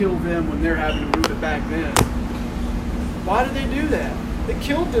kill them when they're having to move it back then. Why did they do that? They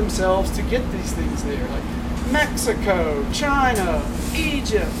killed themselves to get these things there. Like Mexico, China,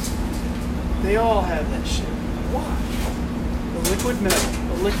 Egypt. They all have that shit. Why? The liquid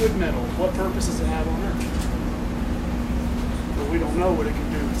metal. What purpose does it have on Earth? But we don't know what it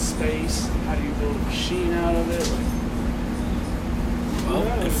can do in space. How do you build a machine out of it? Well,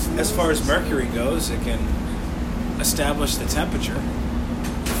 as far as mercury goes, it can establish the temperature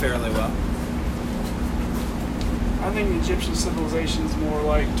fairly well. I think the Egyptian civilization is more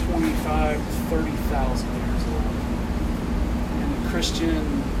like 25 to 30,000 years old. And the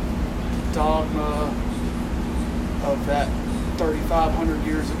Christian dogma of that 3,500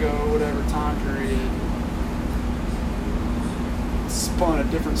 years ago, whatever time period, spun a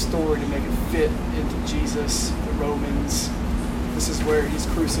different story to make it fit into Jesus, the Romans. This is where he's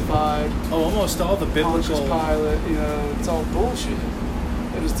crucified. Oh, almost all the biblical... Pontius Pilate, it's all bullshit.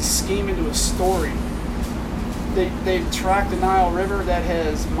 It was to scheme into a story. They've tracked the Nile River that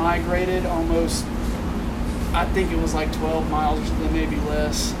has migrated almost, I think it was like 12 miles or something, maybe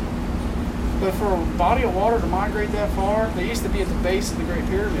less. But for a body of water to migrate that far, they used to be at the base of the Great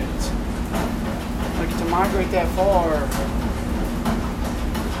Pyramids. Like, to migrate that far,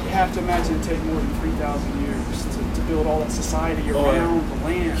 you have to imagine it take more than 3,000 years to build all that society around the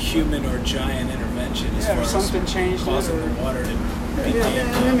land. Human or giant intervention as far something as changed causing the water to be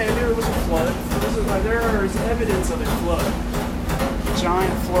dammed and maybe there was a flood. There is evidence of a flood. A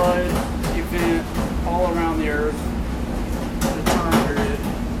giant flood event all around the earth at a time period.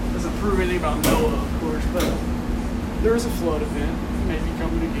 Doesn't prove anything about Noah, of course, but there is a flood event. Maybe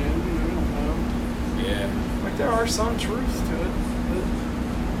coming again. We don't know. Yeah. Like, there are some truths to it.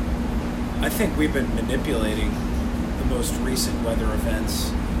 I think we've been manipulating the most recent weather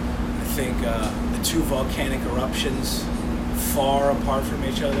events. I think the two volcanic eruptions far apart from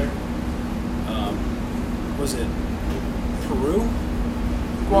each other. Was it Peru?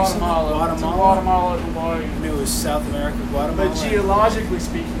 Guatemala and Hawaii. I knew it was South America, Guatemala. But geologically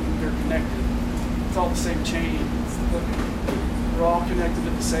speaking, they're connected. It's all the same chain. They're all connected to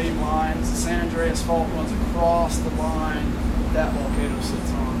the same lines. The San Andreas Fault runs across the line that volcano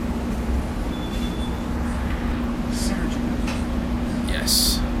sits on. Synergy.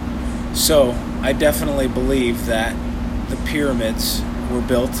 Yes. So, I definitely believe that the pyramids were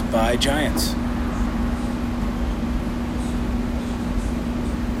built by giants.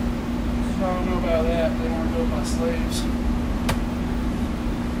 I don't know about that. They weren't built by slaves.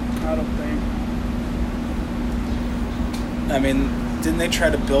 I don't think. I mean, didn't they try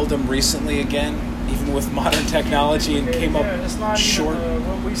to build them recently again, even with modern technology, and came up it's not short? Even,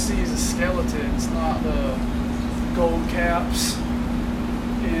 what we see is a skeleton. It's not the gold caps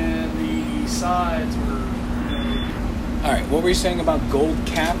and the sides were. All right, what were you saying about gold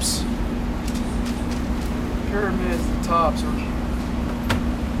caps? Pyramids, the tops are the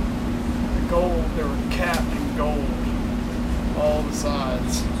gold. They were capped in gold. All the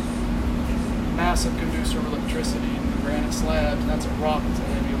sides. Massive conducer of electricity in the granite slabs. And that's a rock. It's a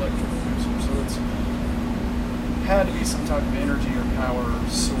heavy electric conducer. So it's had to be some type of energy or power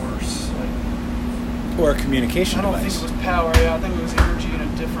source. Or a communication device. I don't think it was power. Yeah, I think it was energy at a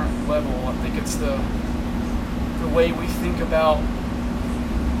different level. I think it's the way we think about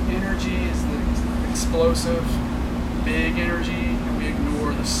energy is the explosive, big energy, and we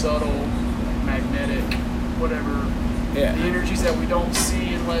ignore the subtle, magnetic, whatever. Yeah. The energies that we don't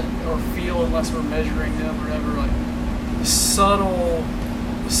see or feel unless we're measuring them or whatever. Like the subtle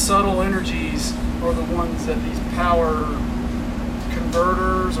energies are the ones that these power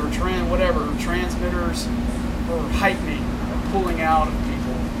converters or transmitters are heightening or pulling out of people.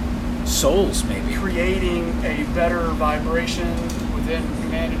 Souls, maybe. Creating a better vibration within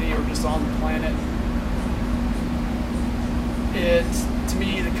humanity or just on the planet. It's, to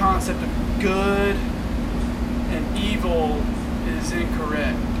me, the concept of good and evil is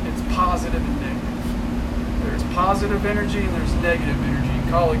incorrect. It's positive and negative. There's positive energy and there's negative energy.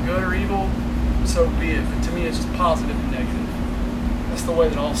 You call it good or evil, so be it. But to me, it's just positive and negative. That's the way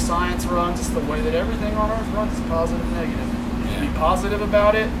that all science runs. It's the way that everything on Earth runs. It's positive and negative. You can be positive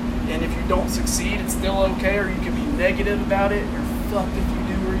about it, and if you don't succeed, it's still okay. Or you can be negative about it. You're fucked if you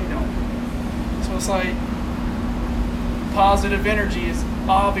do or you don't. So it's like positive energy has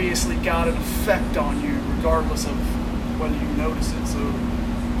obviously got an effect on you, regardless of whether you notice it. So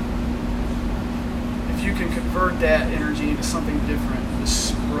if you can convert that energy into something different,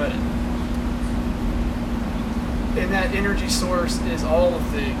 just spread it. And that energy source is all of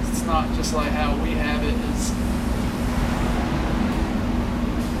things. It's not just like how we have it. It's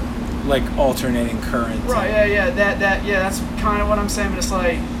like alternating current. Right, yeah, that's kind of what I'm saying, but it's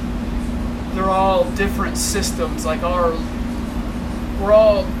like, they're all different systems, like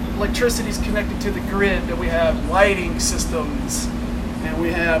electricity's connected to the grid, but we have lighting systems, and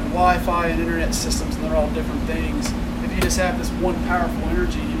we have Wi-Fi and internet systems, and they're all different things. If you just have this one powerful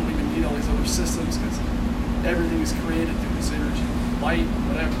energy, you don't even need all these other systems, because everything is created through this energy. Light,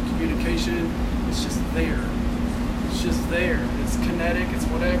 whatever, communication, it's just there. It's just there. It's kinetic, it's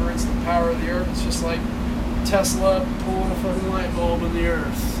whatever, it's the power of the earth. It's just like Tesla pulling a fucking light bulb in the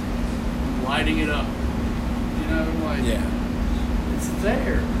earth, lighting it up. You know, like, yeah. It's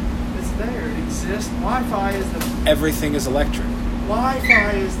there. It's there. It exists. Wi-Fi is the... Everything is electric.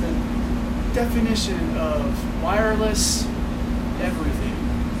 Wi-Fi is the definition of wireless everything.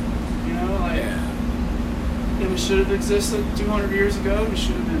 You know, like... Yeah. And it should have existed 200 years ago. It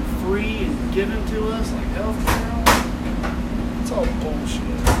should have been free and given to us like healthcare. It's all bullshit.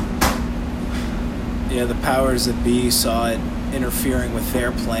 Yeah, the powers that be saw it interfering with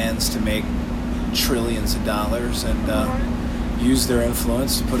their plans to make trillions of dollars and use their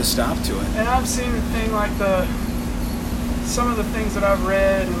influence to put a stop to it. And I've seen the thing like some of the things that I've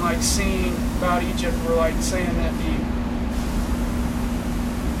read and like seen about Egypt were like saying that the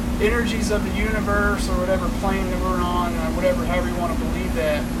energies of the universe or whatever plane that we're on, or whatever, however you want to believe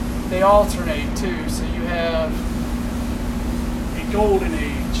that, they alternate too. So you have a golden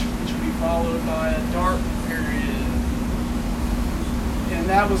age, which will be followed by a dark period. And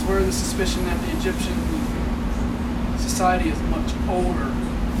that was where the suspicion that the Egyptian society is much older,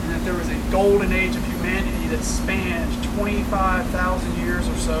 and that there was a golden age of humanity that spanned 25,000 years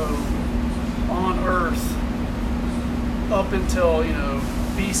or so on Earth up until,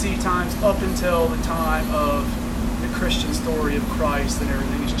 BC times, up until the time of the Christian story of Christ, and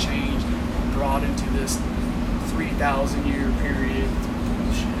everything is changed and brought into this 3,000 year period. It's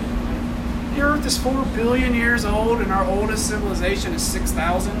bullshit. The Earth is 4 billion years old and our oldest civilization is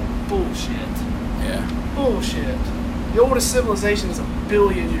 6,000. Bullshit. Yeah. Bullshit. The oldest civilization is 1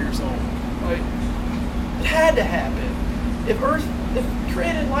 billion years old. Like, it had to happen. If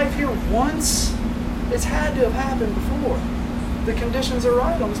created life here once, it's had to have happened before. The conditions are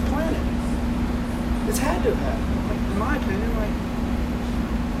right on this planet. It's had to have happened. Like, in my opinion,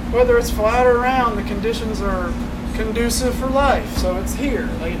 like, whether it's flat or round, the conditions are conducive for life. So it's here.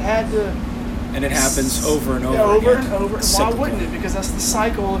 Like, it had to. And it happens over and over. Yeah, over again. and over. Why wouldn't it? Because that's the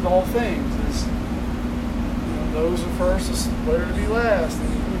cycle of all things. Is, those are first, is later to be last.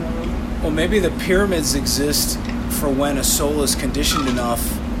 And, Well, maybe the pyramids exist for when a soul is conditioned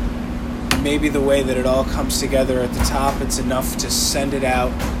enough. Maybe the way that it all comes together at the top, it's enough to send it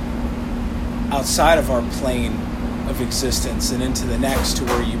out outside of our plane of existence and into the next, to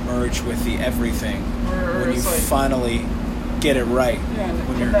where you merge with the everything. Or when you finally get it right. Yeah, and it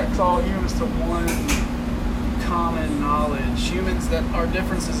connects all humans to one common knowledge. Humans, that our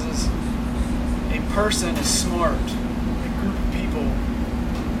differences is a person is smart. A group of people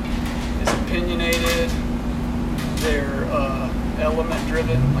is opinionated. They're element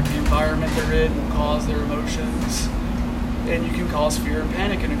driven, like the environment they're in will cause their emotions. And you can cause fear and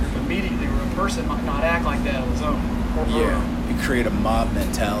panic in a group immediately, where a person might not act like that on his own. Or yeah, you create a mob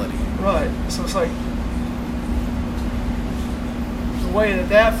mentality. Right. So it's like the way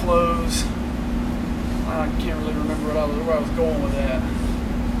that flows. I can't really remember where I was going with that.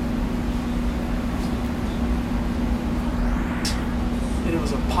 And it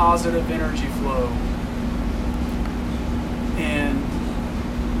was a positive energy flow. And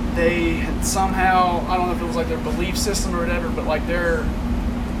they had somehow, I don't know if it was like their belief system or whatever, but like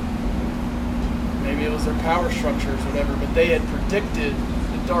maybe it was their power structures or whatever, but they had predicted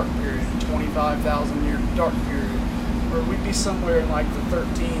the dark period, 25,000 year dark period, where we'd be somewhere in like the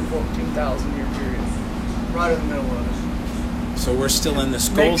 14,000 year period, right in the middle of it. So we're still in this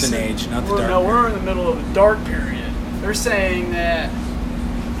golden age, not the dark period. No, we're in the middle of a dark period. They're saying that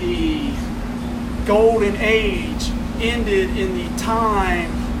the golden age ended in the time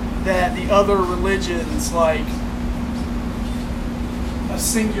that the other religions, like a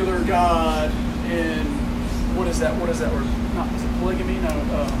singular God and what is that word? Not, is it polygamy? No.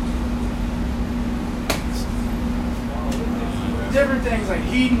 Different things like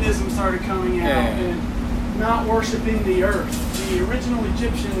hedonism started coming out and not worshiping the earth. The original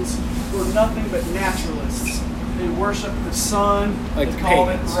Egyptians were nothing but naturalists. They worshipped the sun. Like they called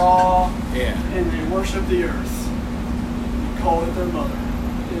it Ra. Yeah. And they worshipped the earth. They called it their mother.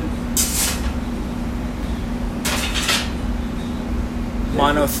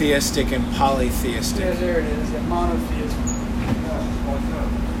 Monotheistic and polytheistic. Yeah, there it is. Yeah, monotheism.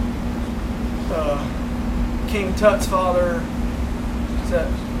 King Tut's father, is that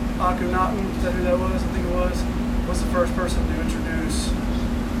Akhenaten, is that who that was? I think it was the first person to introduce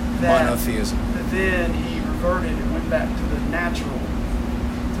that. Monotheism. But then he reverted and went back to the natural,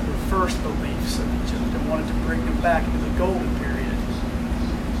 to the first beliefs of Egypt, and wanted to bring them back into the golden period.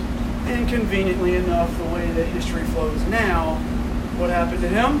 And conveniently enough, the way that history flows now, what happened to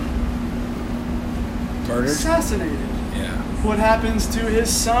him? Murdered? Assassinated. Yeah. What happens to his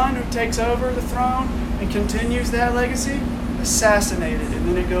son who takes over the throne and continues that legacy? Assassinated. And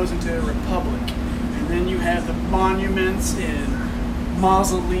then it goes into a republic. And then you have the monuments and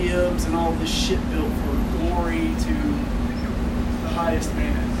mausoleums and all this shit built for glory to the highest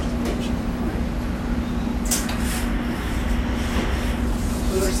man.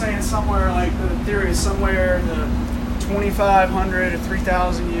 So they're saying somewhere, like the theory is somewhere in the 2,500 to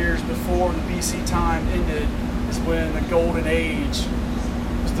 3,000 years before the BC time ended is when the golden age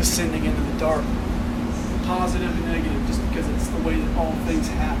was descending into the dark. Positive and negative, just because it's the way that all things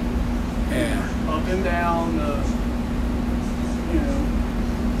happen. Yeah. Up and down,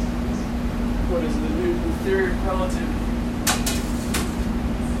 what is it, the theory of relativity.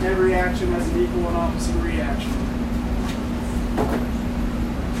 Every action has an equal and opposite reaction.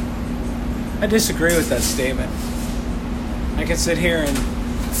 I disagree with that statement. I can sit here and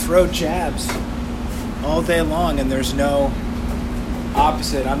throw jabs all day long and there's no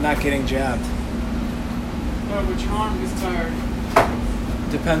opposite. I'm not getting jabbed. No, but your arm gets tired.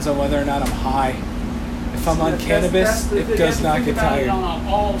 Depends on whether or not I'm high. If I'm on cannabis, it does not get tired. On an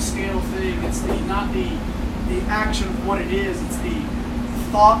all-scale thing, it's not the action of what it is. It's the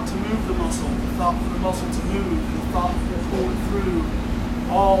thought to move the muscle, the thought for the muscle to move, and the thought that's going through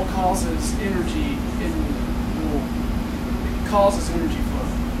all causes energy it causes energy flow.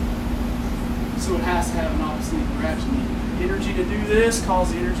 So it has to have an opposite reaction. The energy to do this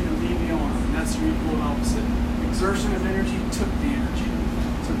caused the energy to leave the arm, and that's your equal and opposite. Exertion of energy took the energy.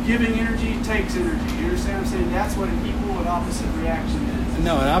 So giving energy takes energy. You understand what I'm saying? That's what an equal and opposite reaction is.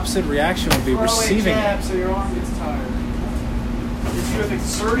 No, an opposite reaction would be receiving it. So your arm gets tired. If you have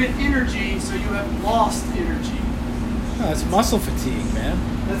exerted energy, so you have lost energy. No, that's muscle fatigue, man.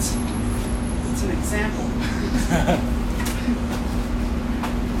 That's an example.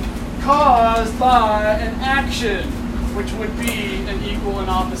 Caused by an action, which would be an equal and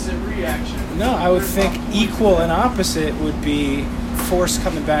opposite reaction. No, I would think equal and opposite would be force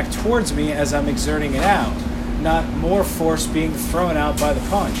coming back towards me as I'm exerting it out, not more force being thrown out by the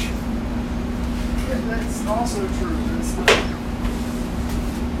punch. Yeah, that's also true.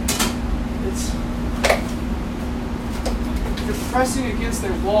 You're pressing against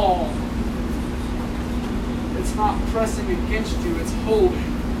a wall. It's not pressing against you, it's holding.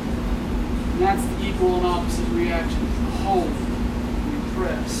 And that's the equal and opposite reaction. Hold. You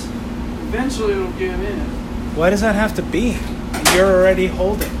press. Eventually it'll give in. Why does that have to be? You're already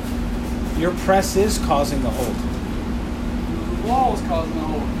holding. Your press is causing the hold. The wall is causing the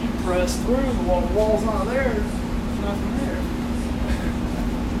hold. You press through the wall. The wall's not there. There's nothing there.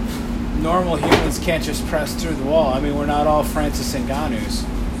 Normal humans can't just press through the wall. I mean, we're not all Francis Ngannou's.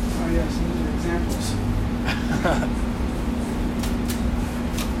 Oh yes, these are examples.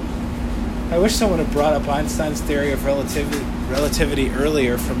 I wish someone had brought up Einstein's theory of relativity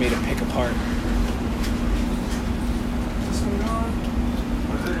earlier for me to pick apart. What's going on?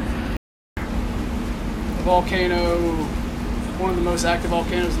 The volcano, one of the most active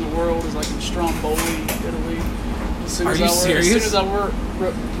volcanoes in the world, is like in Stromboli, Italy. Are you serious? As soon as I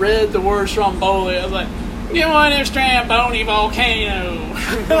read the word Stromboli, I was like, "You want a Stromboli volcano?"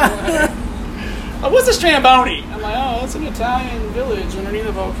 Oh, what's a Stromboli? I'm like, "Oh, it's an Italian village underneath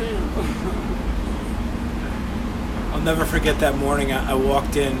a volcano." I'll never forget that morning. I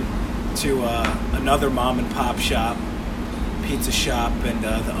walked in to another mom and pop shop, pizza shop, and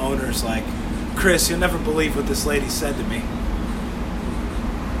the owner's like, "Chris, you'll never believe what this lady said to me."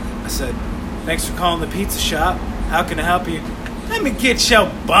 I said, "Thanks for calling the pizza shop. How can I help you?" "Let me get your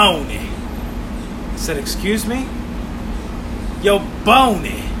bony." I said, "Excuse me?" "Your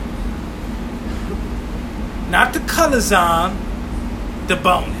bony. Not the colors on, the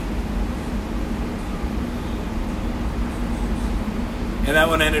bony." And that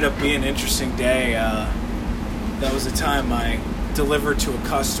one ended up being an interesting day. That was the time I delivered to a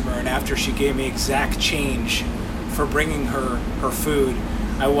customer, and after she gave me exact change for bringing her food,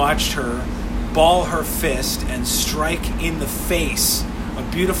 I watched her ball her fist and strike in the face a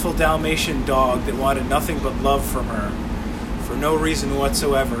beautiful Dalmatian dog that wanted nothing but love from her for no reason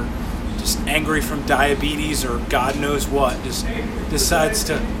whatsoever, just angry from diabetes or God knows what, just decides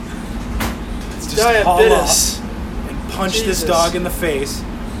to just haul off and punch this dog in the face.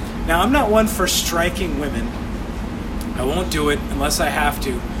 Now, I'm not one for striking women. I won't do it unless I have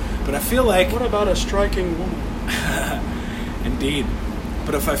to, But I feel like What about a striking woman? indeed.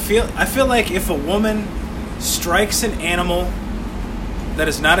 But I feel like if a woman strikes an animal that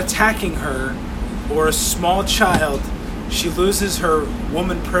is not attacking her or a small child, she loses her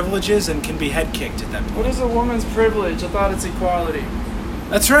woman privileges and can be head kicked at that point. What is a woman's privilege? I thought it's equality.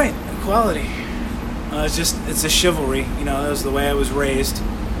 That's right, equality. It's a chivalry. That was the way I was raised.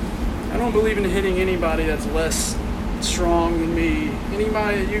 I don't believe in hitting anybody that's less strong than me.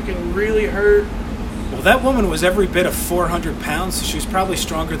 Anybody that you can really hurt. Well, that woman was every bit of 400 pounds, so she was probably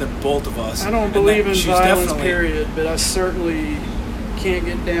stronger than both of us. I don't believe in violence, period, but I certainly can't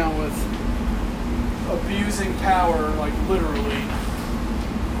get down with abusing power, like literally.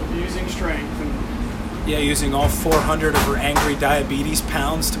 Abusing strength. Yeah, using all 400 of her angry diabetes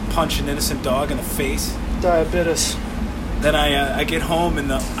pounds to punch an innocent dog in the face. Diabetes. Then I get home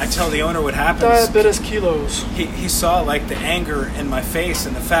and I tell the owner what happens. Diabetes kilos. He saw like the anger in my face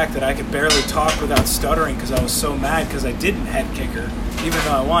and the fact that I could barely talk without stuttering because I was so mad because I didn't head kick her, even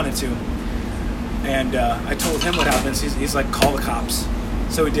though I wanted to. And I told him what happens. He's like, call the cops.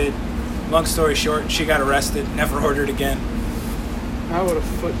 So he did. Long story short, she got arrested, never ordered again. I would have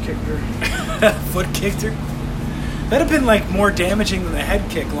foot kicked her. Foot kicked her? That'd have been like more damaging than the head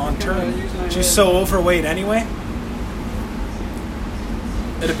kick long term. She's so overweight anyway.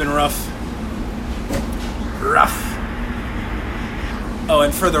 It'd have been rough. Oh,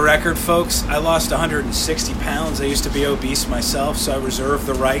 and for the record, folks, I lost 160 pounds. I used to be obese myself, so I reserve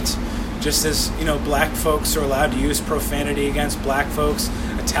the right. Just as, black folks are allowed to use profanity against black folks,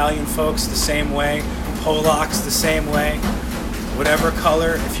 Italian folks the same way, Polacks the same way. Whatever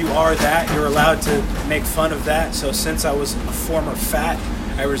color, if you are that, you're allowed to make fun of that. So since I was a former fat,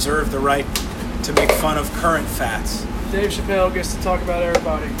 I reserve the right to make fun of current fats. Dave Chappelle gets to talk about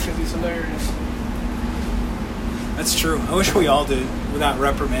everybody because he's hilarious. That's true. I wish we all did without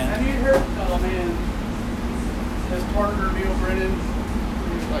reprimand. Have you heard, his partner, Neil Brennan?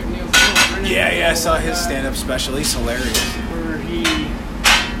 Like Neil Brennan. Yeah, I saw his stand-up special. He's hilarious. Where he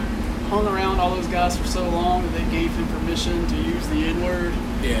hung around all those guys for so long that they gave him permission to use the N-word.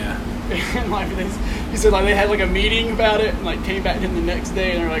 Yeah. And he said they had a meeting about it and came back to him the next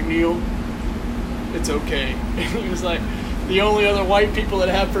day and they're like, Neil, it's okay. And he was like, the only other white people that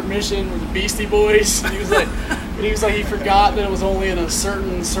had permission were the Beastie Boys. And he was like, he forgot that it was only in a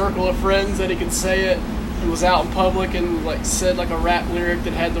certain circle of friends that he could say it. He was out in public and said a rap lyric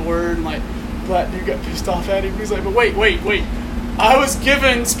that had the word and black dude got pissed off at him. He's like, but wait. I was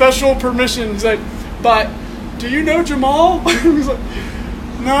given special permission. He's like, but do you know Jamal? He's like,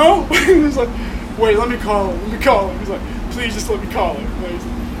 no. He's like, wait, let me call him. He's like, please just let me call him.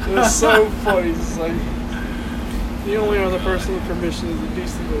 It was so funny. It's like, the only other person with permission is the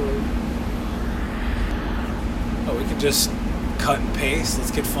Beastie Boys. Oh, we can just cut and paste.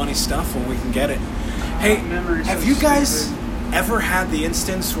 Let's get funny stuff when we can get it. Hey, have you guys ever had the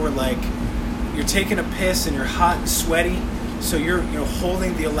instance where you're taking a piss and you're hot and sweaty, so you're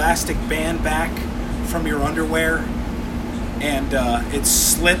holding the elastic band back from your underwear, and it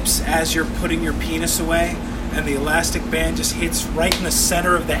slips as you're putting your penis away, and the elastic band just hits right in the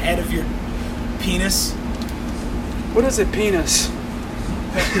center of the head of your penis? What is a penis?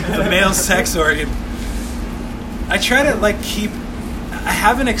 The male sex organ. I try to keep. I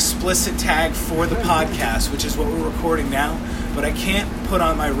have an explicit tag for the podcast, which is what we're recording now, but I can't put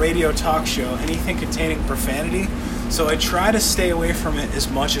on my radio talk show anything containing profanity, so I try to stay away from it as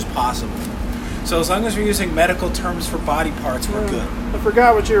much as possible. So as long as we're using medical terms for body parts, we're good. I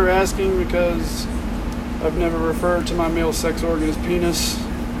forgot what you were asking because I've never referred to my male sex organ as penis.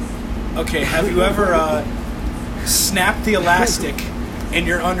 Okay, have you ever snapped the elastic in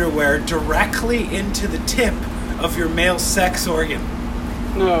your underwear directly into the tip of your male sex organ?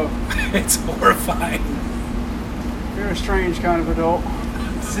 No. It's horrifying. You're a strange kind of adult.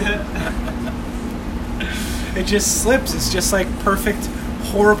 It just slips. It's just perfect,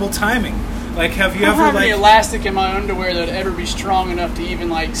 horrible timing. Have you I don't ever have any elastic in my underwear that would ever be strong enough to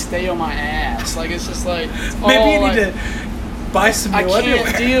even stay on my ass. It's just it's maybe you need to buy some new underwear. I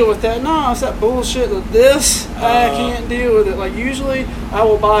can't deal with that. No, it's that bullshit with this. I can't deal with it. Usually I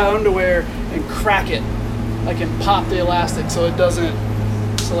will buy underwear and crack it, and pop the elastic so it doesn't.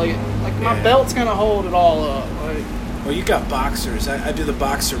 So my belt's gonna hold it all up. Well, you got boxers. I do the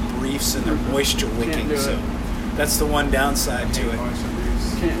boxer briefs and they're moisture wicking. So that's the one downside to it.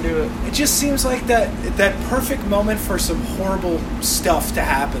 Can't do it. It just seems like that perfect moment for some horrible stuff to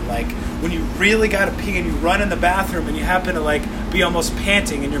happen. When you really gotta pee and you run in the bathroom and you happen to be almost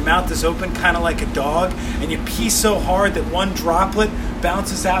panting and your mouth is open kind of like a dog and you pee so hard that one droplet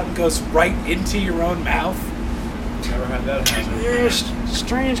bounces out and goes right into your own mouth. never had that happen. You're a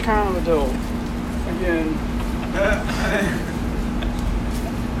strange kind of adult. Again.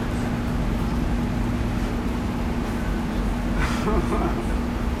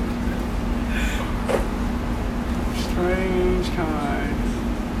 Strange kind.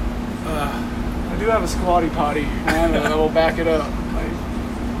 I do have a squatty potty, and I will back it up. Like,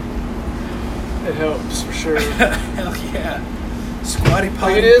 it helps for sure. Hell yeah. Squatty potty.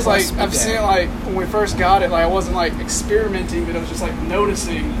 Like it is plus like I've bidet. seen it, like when we first got it, like I wasn't like experimenting, but I was just like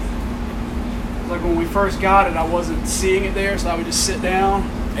noticing. Like when we first got it, I wasn't seeing it there, so I would just sit down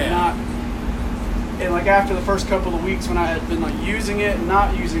and not. And like after the first couple of weeks when I had been like using it and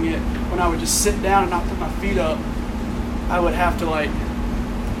not using it, when I would just sit down and not put my feet up, I would have to like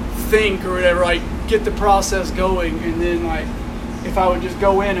think or whatever, like get the process going, and then like if I would just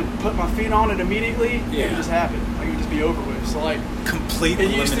go in and put my feet on it immediately, it would just happen. Like it would just be over with. So like complete it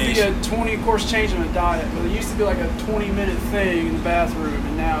used elimination. to be a 20-course change in a diet, but it used to be like a 20-minute thing in the bathroom,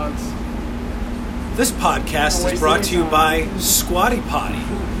 and now it's. This podcast is brought to you by Squatty Potty.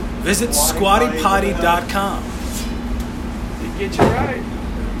 Visit squattypotty.com. It gets you right.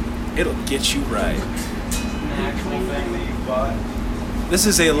 It'll get you right. An actual thing that you bought. This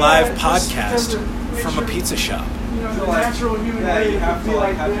is a live just podcast make from sure- a pizza shop. You know, the So, like, natural human yeah, way you would have be to, like,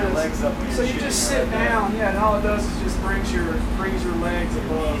 like have your this. legs up when So you're you just shitting sit right down, yeah, and all it does is just brings your legs Knees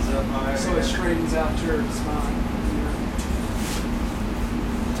above, up higher, so it yeah. straightens out your spine, your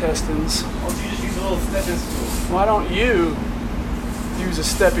intestines. Oh, so you just use a little stepping stool. Why don't you use a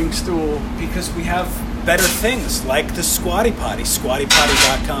stepping stool? Because we have better things like the Squatty Potty,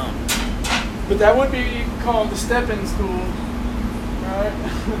 squattypotty.com. But that would be called the stepping stool, right?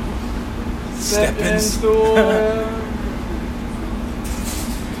 Stepping stool.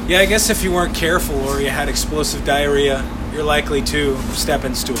 Yeah, I guess if you weren't careful or you had explosive diarrhea, you're likely to step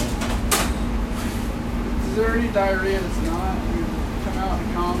in stool. Is there any diarrhea that's not come out in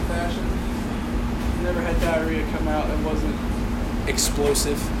a calm fashion? Never had diarrhea come out that wasn't.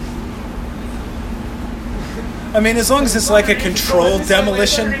 Explosive. I mean, as long as it's like a controlled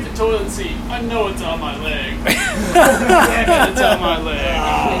demolition. Underneath the toilet seat. I know it's on my leg. Yeah, it's on my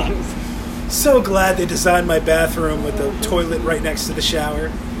leg. So glad they designed my bathroom with the toilet right next to the shower.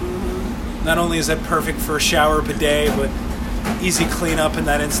 Not only is that perfect for a shower bidet, but easy cleanup in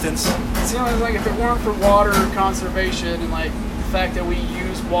that instance. See, like if it weren't for water conservation and like the fact that we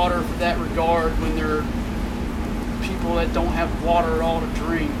use water for that regard when there are people that don't have water at all to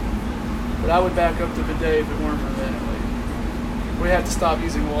drink, but I would back up the bidet if it weren't for that. Like, we have to stop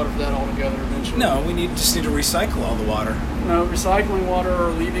using water for that altogether eventually. No, we just need to recycle all the water. No, recycling water or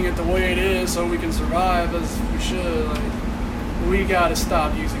leaving it the way it is so we can survive as we should. Like, we gotta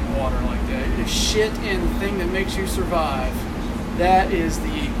stop using water like that. It's shit and the thing that makes you survive. That is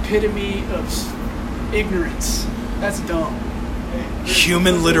the epitome of ignorance. That's dumb.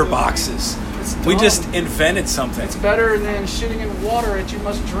 Human litter boxes. It's We dumb. just invented something. It's better than shitting in water that you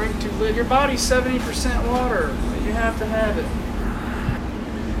must drink to live. Your body's 70% water. You have to have it.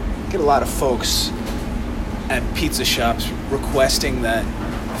 Get a lot of folks at pizza shops requesting that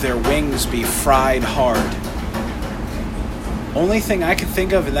their wings be fried hard. Only thing I can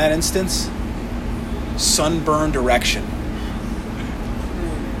think of in that instance, sunburned erection.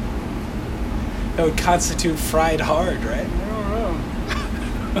 That would constitute fried hard, right? I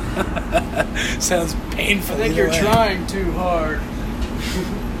don't know. Sounds painful. I think either you're way. trying too hard.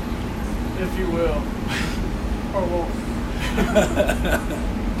 If you will. Or won't.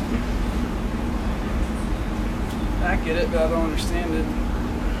 I get it, but I don't understand it.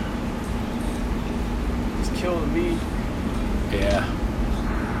 Just kill the meat. Yeah.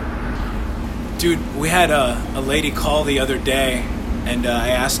 Dude, we had a lady call the other day, and I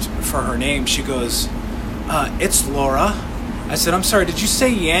asked for her name. She goes, it's Laura. I said, I'm sorry, did you say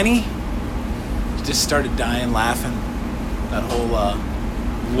Yanny? She just started dying laughing. That whole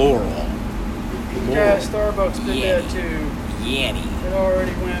Laurel. Yeah, Starbucks did Yanny. that too. Yanny. It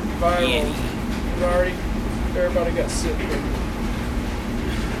already went viral. Yanny. It already, everybody got sick with it.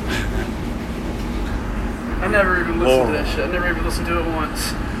 I never even listened to that shit. I never even listened to it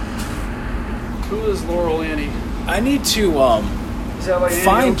once. Who is Laurel Annie? I need to Is that like Annie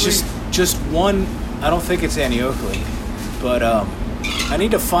find Oakley? just one. I don't think it's Annie Oakley, but I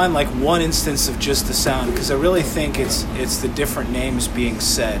need to find like one instance of just the sound, because I really think it's the different names being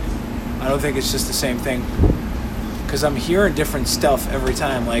said. I don't think it's just the same thing, because I'm hearing different stuff every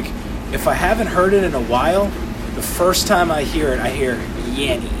time. Like if I haven't heard it in a while, the first time I hear it, I hear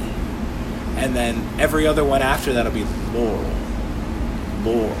Yanny, and then every other one after that'll be Laurel. I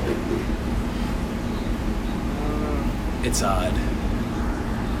don't know. It's odd.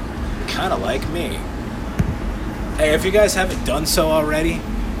 Kind of like me. Hey, if you guys haven't done so already,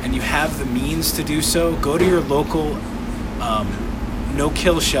 and you have the means to do so, go to your local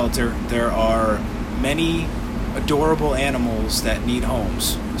no-kill shelter. There are many adorable animals that need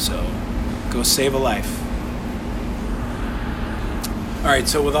homes, so go save a life. All right,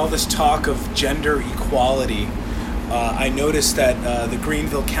 so with all this talk of gender equality, I noticed that the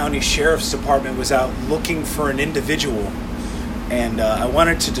Greenville County Sheriff's Department was out looking for an individual, and I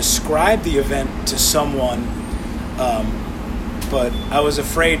wanted to describe the event to someone, but I was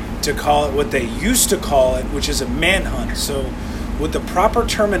afraid to call it what they used to call it, which is a manhunt. So would the proper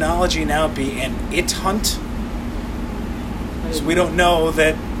terminology now be an it hunt? So we don't know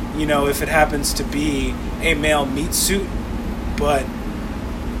that, if it happens to be a male meat suit, but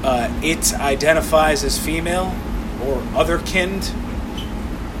it identifies as female or otherkind,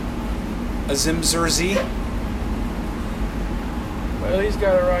 a Zimzurzi. Well, he's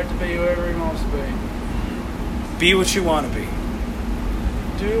got a right to be whoever he wants to be. Be what you want to be.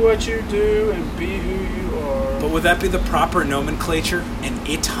 Do what you do and be who you are. But would that be the proper nomenclature? An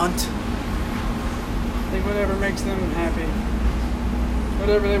it hunt? I think whatever makes them happy.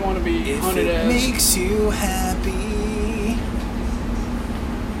 Whatever they want to be hunted as. If it makes you happy,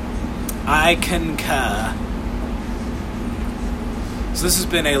 I concur. So this has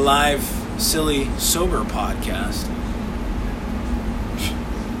been a live, silly, sober podcast.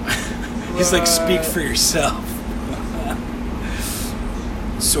 He's like, speak for yourself.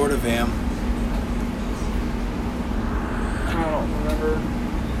 Sort of am. I don't remember.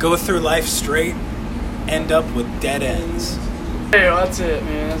 Go through life straight, end up with dead ends. Hey, that's it,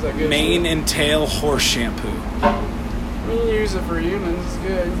 man. That's a good Mane shit. and tail horse shampoo. You can use it for humans. It's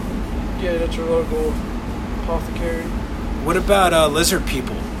good. Get it at your local apothecary. What about lizard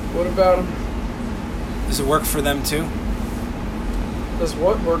people? What about them? Does it work for them too? Does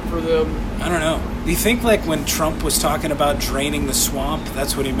what work for them? I don't know. Do you think like when Trump was talking about draining the swamp,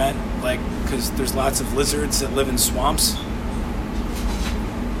 that's what he meant? Like, because there's lots of lizards that live in swamps?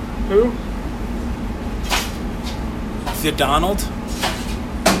 Who? The Donald?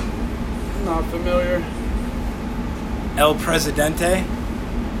 Not familiar. El Presidente?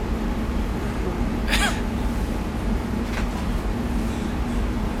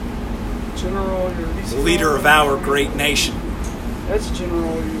 General Ulysses. Leader of our great nation. That's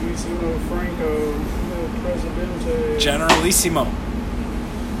General Ulysses Franco, El Presidente. Generalissimo.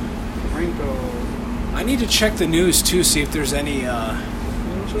 Franco. I need to check the news too, see if there's any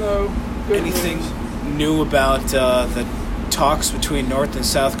anything news. new about the talks between North and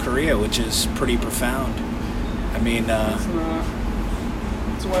South Korea, which is pretty profound. I mean, It's not.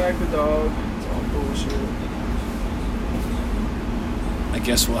 It's wag the dog. It's all bullshit. I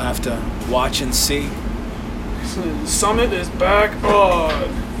guess we'll have to watch and see. The summit is back on.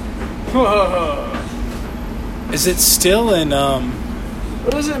 Is it still in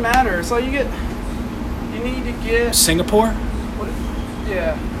What does it matter? It's like you need to get. Singapore?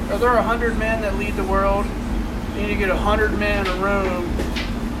 Yeah. Are there 100 men that lead the world? You need to get 100 men in a room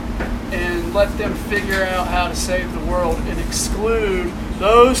and let them figure out how to save the world and exclude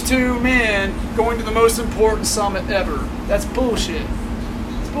those two men going to the most important summit ever. That's bullshit.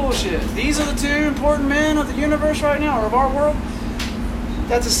 It's bullshit. These are the two important men of the universe right now, or of our world.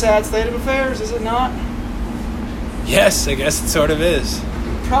 That's a sad state of affairs, is it not? Yes, I guess it sort of is.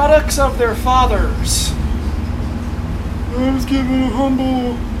 Products of their fathers. I was given a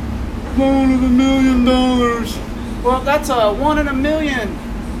humble loan of $1 million. Well, that's a 1 in a million.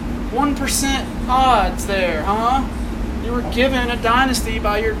 1% odds there, huh? You were given a dynasty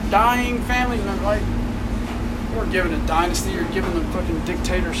by your dying family member. Like, you weren't given a dynasty, you're given a fucking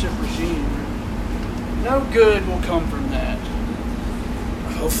dictatorship regime. No good will come from that.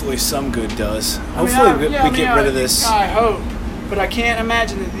 Hopefully some good does. Hopefully we get rid of this. I hope. But I can't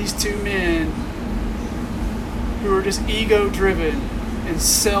imagine that these two men who are just ego-driven and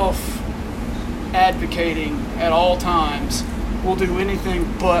self-advocating at all times will do anything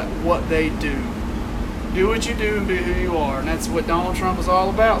but what they do. Do what you do and be who you are. And that's what Donald Trump is all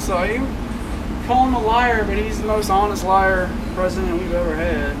about. So you call him a liar, but he's the most honest liar president we've ever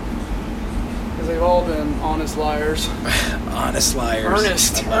had. Because they've all been honest liars. Honest liars.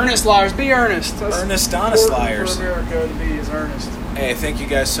 Earnest liars. Be earnest. That's earnest, honest important liars. for America to be as earnest. Hey, thank you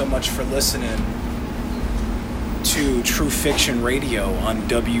guys so much for listening to True Fiction Radio on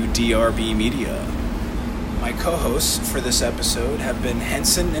WDRB Media. My co-hosts for this episode have been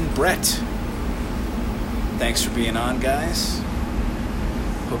Henson and Brett. Thanks for being on, guys.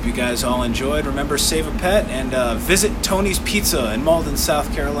 Hope you guys all enjoyed. Remember, save a pet and visit Tony's Pizza in Malden,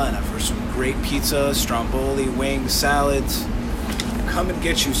 South Carolina for some great pizza, stromboli, wings, salads. Come and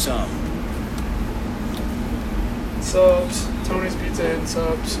get you some. Subs. Tony's Pizza and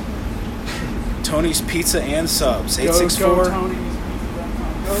Subs. Tony's Pizza and Subs. Go 864 Tony's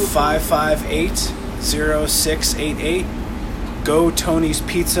Pizza.com. Go 558-0688.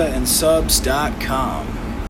 GoTony'sPizzaAndSubs.com.